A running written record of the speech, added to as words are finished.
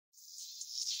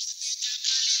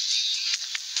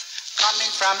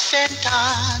Coming from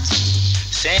Sentence.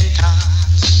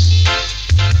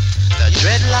 The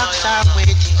dreadlocks are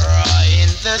waiting in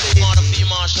the city. Want to be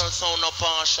martial, sound of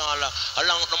partial.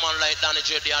 Along with the man like Danny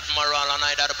J, the Admiral, and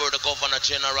I that the Governor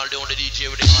General, the only DJ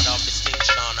with the order of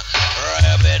distinction.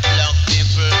 Red block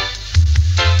people.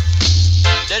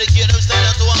 Dedicate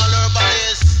themselves to all our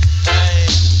bodies. Hey.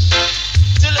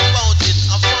 Tell them about it,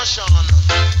 a fashion.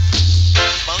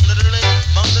 Bang the link,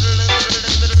 bang the link,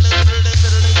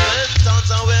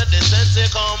 Sentence are where the Sensi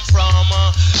come from.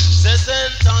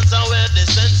 Sentence are where the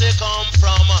Sensi come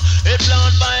from. It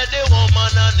plant by the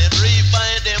woman and it reap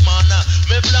by the man.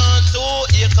 Me plant 2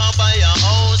 acres by a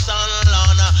house and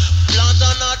land. Plant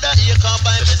another acre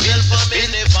by myself and me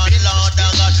live on Lord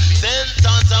of God.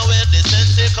 Sentence are where the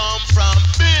Sensi come from.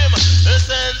 Beam!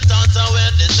 Sentence are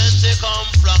where the Sensi come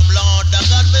from. Lord of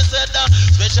God, me said that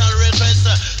special request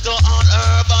to all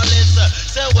herbalists.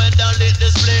 Say when they lick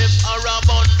this place or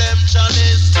upon them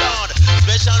chalice. Lord,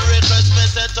 special request me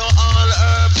said to all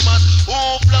herbsmen who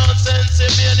plant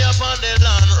Sensimania upon the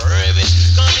land. Ribbit,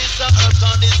 cause this a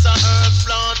herb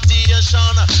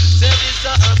plantation. Say this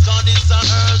a herb, cause this a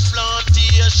herb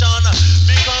plantation.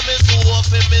 Because me sow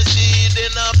for me seed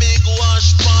in a big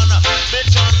wash pan. Me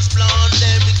transplant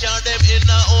them, carry them in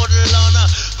a old land.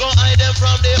 Go hide them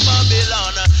from the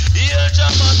Babylon. Here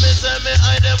Japan, me say me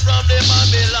hide them from the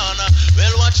Babylon.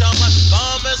 Well watch out man,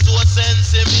 cause me sow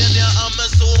Sensimania and me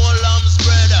sow lamb's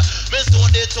bread. Me sow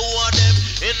the 2 of them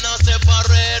in a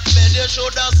separate bed. You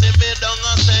should have seen me down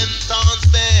a Sentence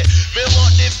bay. Me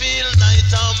want the field night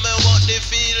and me want the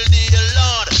field day,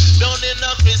 Lord. Down in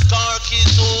a Chris Carkey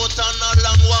suit and a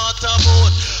long water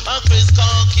boat. A Chris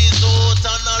Carkey suit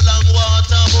and a long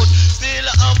water boat. Still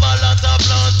have a lot of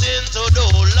planting to do,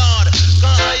 Lord.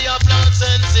 Cause I plant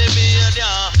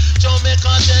Sensimania.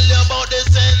 Jamaica tell you about the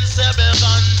sensible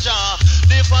ganja.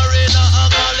 The foreigner are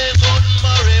calling good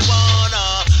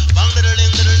marijuana. Bang the link,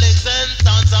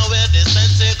 Sentence are where the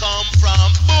Sensi come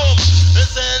from. Boom! The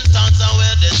Sentence are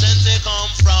where the Sensi come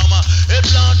from. It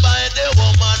plant by the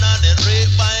woman and it rape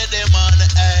by the man.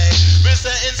 Hey, we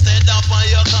say instead of on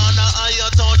your corner and your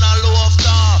turn a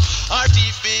lofter. Or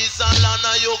TVs and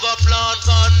lana you go plant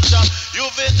ganja. You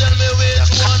fit tell me which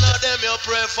one of them you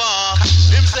prefer.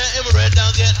 Him say him red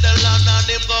and get the land and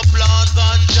him go plant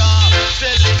ganja.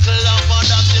 Say little of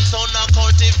that him son a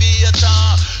cultivator.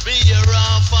 Me hear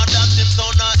for that him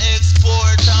son a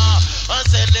exporter. And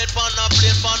send it on a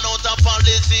plane for out a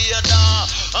policy and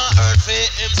earn for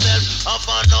himself a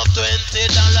fan of $20.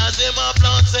 Him a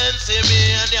plant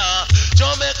Sensimania.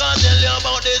 Jamaica tell you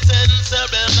about the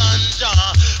sensible ganja.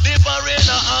 The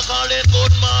foreigner a call it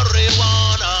good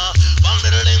marijuana. Bang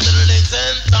the link,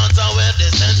 Sentence are where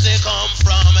the Sensi come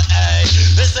from. Hey,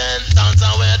 the Sentence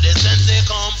are where the Sensi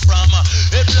come from.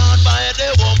 It plant by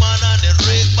the woman and it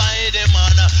rape by the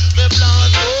man. Me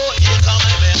plant 2 acres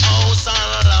by me house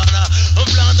and land. Me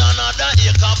plant another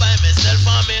acre by myself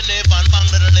and me live and bang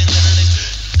the link.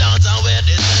 That's where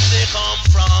the Sensi come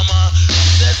from.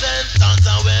 The Sentence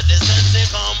are where the Sensi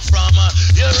come from.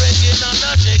 You're reggae and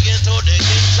a chicken to the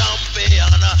king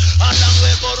champion. Along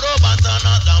with Burro Banton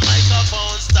at the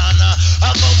microphone stand.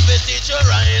 I come to teach you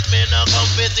right, me no come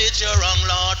to teach you wrong,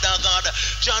 Lord of God.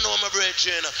 John know my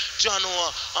brethren. John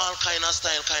know all kind of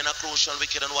style, kind of crucial,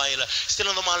 wicked and wild. Still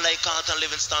on the man like Carlton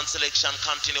Livingston selection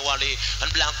continually.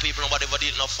 And black people, whatever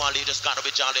did not follow, you just gotta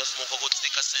be jolly and smoke a good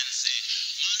stick of Sensi.